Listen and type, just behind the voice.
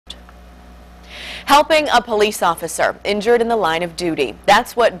Helping a police officer injured in the line of duty.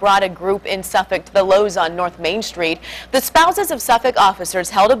 That's what brought a group in Suffolk to the Lowe's on North Main Street. The spouses of Suffolk officers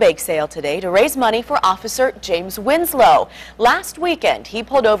held a bake sale today to raise money for Officer James Winslow. Last weekend, he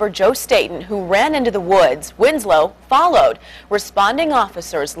pulled over Joe Staten, who ran into the woods. Winslow followed. Responding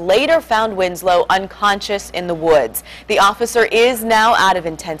officers later found Winslow unconscious in the woods. The officer is now out of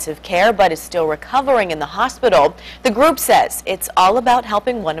intensive care, but is still recovering in the hospital. The group says it's all about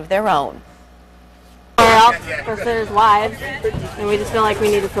helping one of their own. We're all officers' wives, and we just feel like we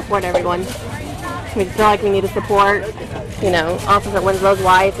need to support everyone. We just feel like we need to support, Officer Winslow's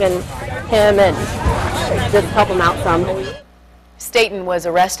wife and him, and just help him out some. Staten was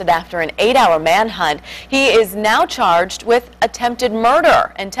arrested after an 8-hour manhunt. He is now charged with attempted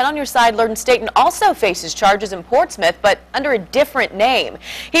murder. And 10 on Your Side learned Staten also faces charges in Portsmouth, but under a different name.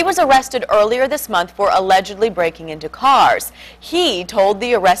 He was arrested earlier this month for allegedly breaking into cars. He told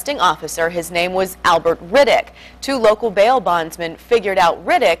the arresting officer his name was Albert Riddick. Two local bail bondsmen figured out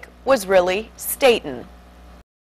Riddick was really Staten.